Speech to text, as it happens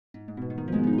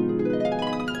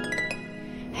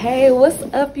Hey, what's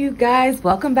up, you guys?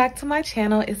 Welcome back to my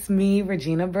channel. It's me,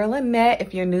 Regina Berlinette,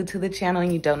 if you're new to the channel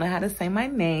and you don't know how to say my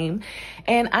name.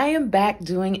 And I am back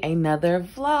doing another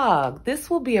vlog.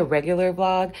 This will be a regular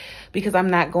vlog because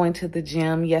I'm not going to the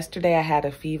gym. Yesterday I had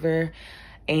a fever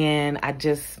and I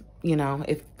just,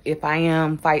 if I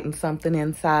am fighting something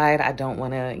inside, I don't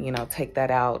want to, take that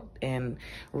out and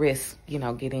risk,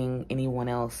 getting anyone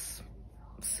else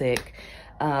sick.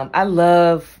 I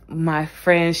love my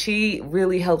friend. She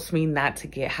really helps me not to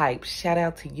get hyped. Shout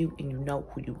out to you, and you know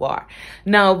who you are.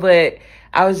 No, but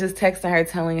I was just texting her,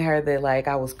 telling her that like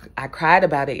I cried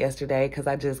about it yesterday because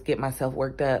I just get myself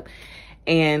worked up,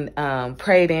 and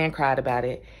prayed and cried about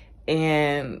it.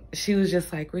 And she was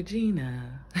just like,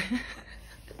 Regina.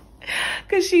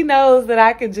 Because she knows that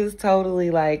I could just totally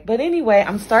but anyway,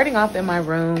 I'm starting off in my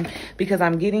room because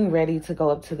I'm getting ready to go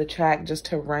up to the track just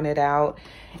to run it out.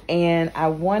 And I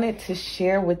wanted to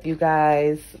share with you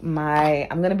guys I'm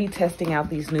going to be testing out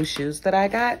these new shoes that I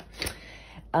got.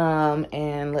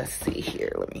 And let's see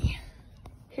here.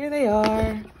 Here they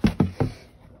are.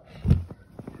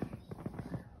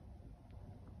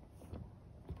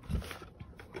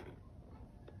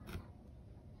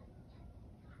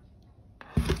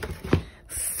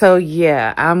 So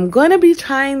yeah, I'm going to be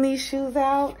trying these shoes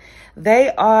out.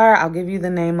 I'll give you the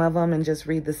name of them and just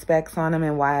read the specs on them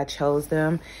and why I chose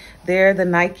them. They're the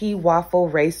Nike Waffle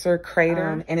Racer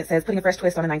Crater, and it says, putting a fresh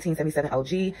twist on a 1977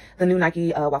 OG. The new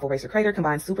Nike Waffle Racer Crater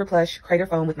combines super plush crater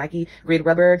foam with Nike grid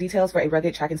rubber details for a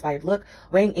rugged track-inspired look.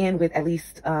 Weighing in with at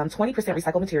least 20%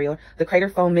 recycled material, the crater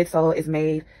foam midsole is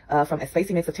made from a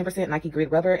spacey mix of 10% Nike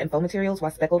grid rubber and foam materials,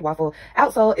 while speckled waffle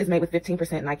outsole is made with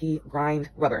 15% Nike grind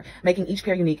rubber, making each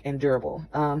pair unique and durable.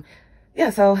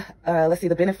 Yeah, so let's see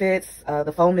the benefits.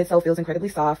 The foam midsole feels incredibly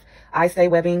soft. Eye stay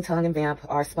webbing, tongue, and vamp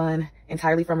are spun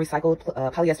entirely from recycled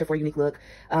polyester for a unique look.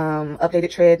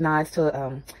 Updated tread nods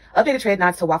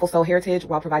to waffle sole heritage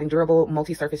while providing durable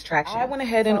multi-surface traction. I went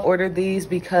ahead and ordered these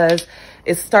because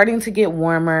it's starting to get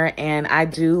warmer, and I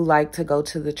do like to go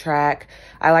to the track.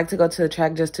 I like to go to the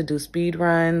track just to do speed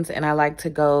runs, and I like to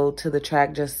go to the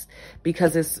track just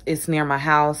because it's near my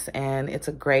house, and it's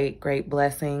a great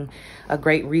blessing, a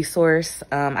great resource.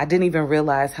 I didn't even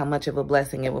realize how much of a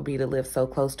blessing it would be to live so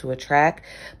close to a track.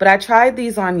 But I tried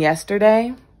these on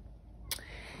yesterday,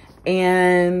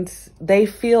 and they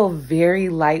feel very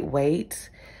lightweight.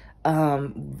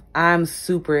 I'm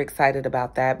super excited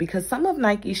about that because some of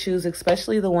Nike shoes,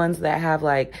 especially the ones that have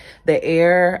like the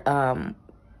air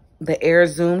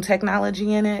zoom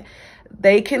technology in it,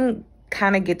 they can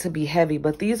kind of get to be heavy,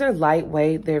 but these are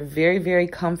lightweight. They're very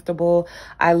comfortable.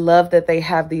 I love that they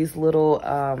have these little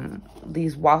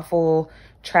these waffle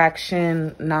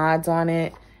traction nods on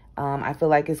it. I feel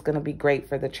like it's gonna be great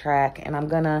for the track, and I'm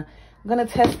gonna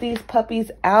test these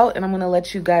puppies out, and I'm gonna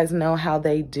let you guys know how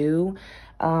they do.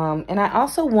 And I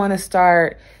also want to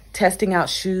start testing out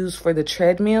shoes for the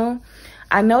treadmill.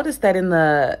 I noticed that in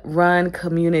the run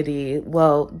community,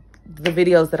 well, the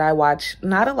videos that I watch,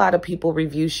 not a lot of people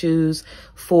review shoes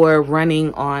for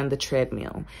running on the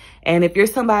treadmill. And if you're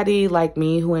somebody like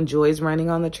me who enjoys running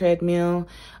on the treadmill,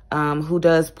 who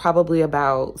does probably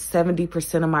about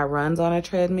 70% of my runs on a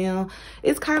treadmill,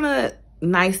 it's kind of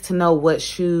nice to know what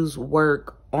shoes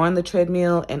work on the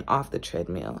treadmill and off the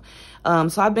treadmill.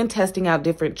 So I've been testing out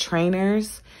different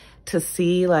trainers to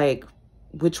see like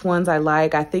which ones I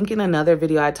like. I think in another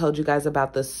video I told you guys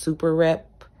about the super reps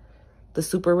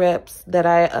that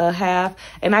I have,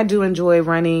 and I do enjoy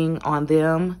running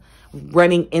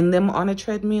in them on a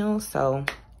treadmill. So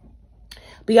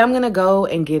but yeah, I'm gonna go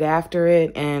and get after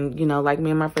it, and like me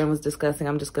and my friend was discussing,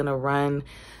 I'm just gonna run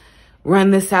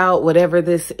this out, whatever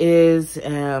this is,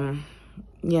 and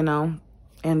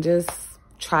just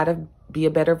try to be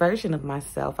a better version of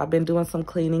myself. I've been doing some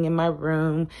cleaning in my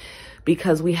room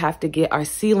because we have to get our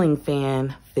ceiling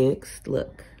fan fixed.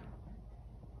 Look.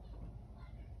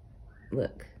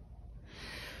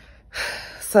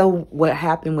 So what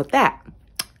happened with that?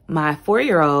 My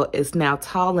 4-year-old is now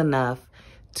tall enough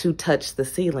to touch the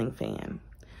ceiling fan.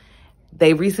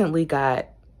 They recently got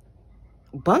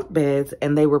bunk beds,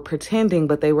 and they were pretending,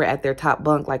 but they were at their top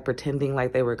bunk, pretending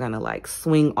like they were gonna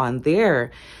swing on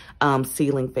their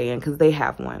ceiling fan because they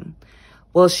have one.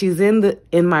 Well, she's in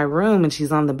my room, and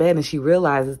she's on the bed, and she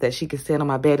realizes that she can stand on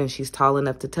my bed and she's tall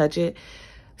enough to touch it.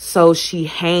 So she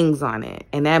hangs on it,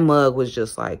 and that mug was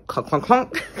just like clunk, clunk,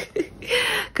 clunk.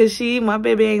 Cause my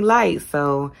baby ain't light.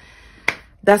 So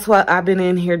that's what I've been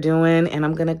in here doing, and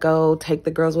I'm gonna go take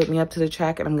the girls with me up to the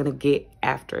track, and I'm gonna get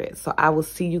after it. So I will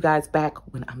see you guys back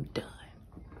when I'm done.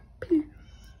 Peace.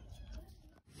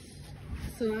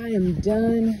 So I am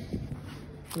done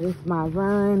with my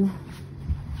run.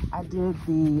 I did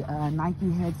the Nike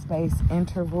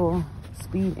Headspace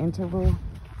speed interval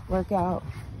workout,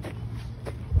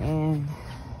 and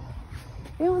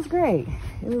it was great.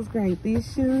 It was great.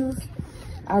 These shoes,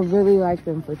 I really like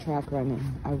them for track running.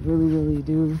 I really, really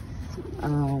do.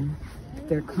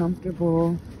 They're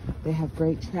comfortable. They have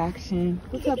great traction.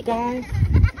 What's up, guys?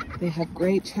 They have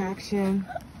great traction.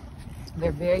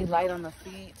 They're very light on the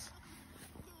feet.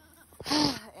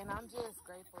 And I'm just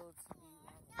grateful to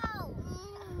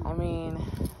be, I mean,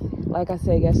 like I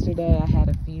said yesterday, I had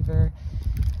a fever.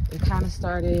 It kind of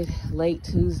started late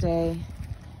Tuesday,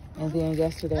 and then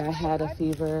yesterday I had a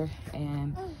fever,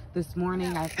 and this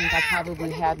morning I think I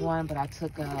probably had one, but I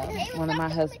took one of my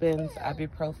husband's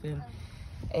ibuprofen,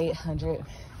 800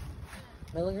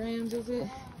 milligrams, is it?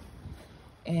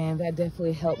 And that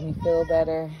definitely helped me feel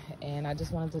better. And I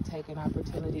just wanted to take an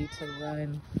opportunity to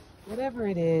run whatever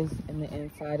it is in the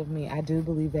inside of me. I do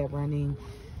believe that running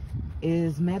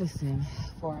is medicine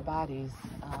for our bodies.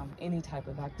 Any type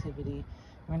of activity.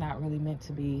 We're not really meant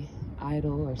to be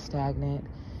idle or stagnant.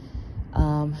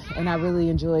 And I really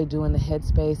enjoy doing the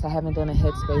Headspace. I haven't done a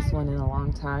Headspace one in a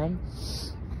long time,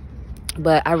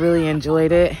 but I really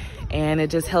enjoyed it. And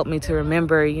it just helped me to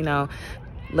remember, you know,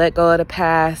 let go of the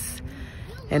past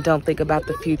and don't think about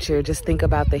the future. Just think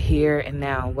about the here and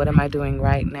now. What am I doing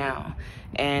right now?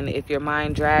 And if your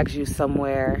mind drags you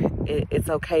somewhere, it's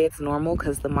okay. It's normal,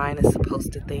 because the mind is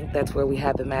supposed to think. That's where we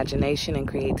have imagination and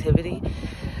creativity.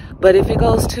 But if it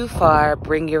goes too far,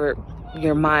 bring your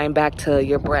mind back to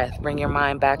your breath. Bring your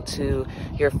mind back to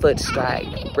your foot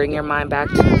strike. Bring your mind back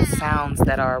to the sounds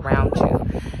that are around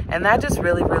you. And that just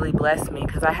really, really blessed me,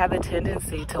 because I have a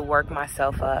tendency to work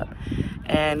myself up.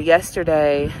 And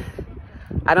yesterday,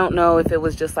 I don't know if it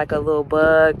was just like a little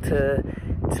bug to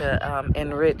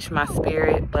enrich my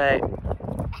spirit, but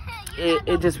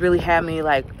it just really had me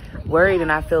like worried.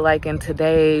 And I feel like in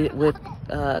today, with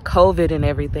COVID and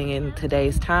everything in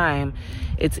today's time,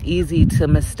 it's easy to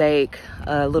mistake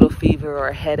a little fever or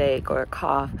a headache or a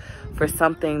cough for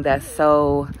something that's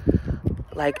so,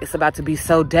 like, it's about to be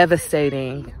so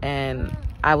devastating. And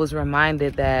I was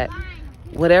reminded that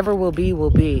whatever will be,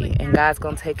 and God's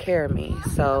gonna take care of me.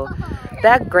 So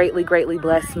that greatly, greatly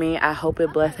blessed me. I hope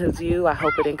it blesses you. I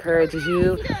hope it encourages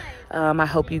you. I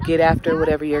hope you get after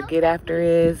whatever your get after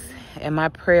is. And my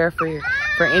prayer for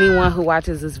anyone who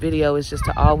watches this video is just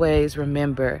to always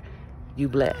remember, you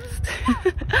blessed.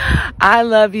 I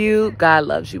love you. God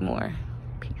loves you more.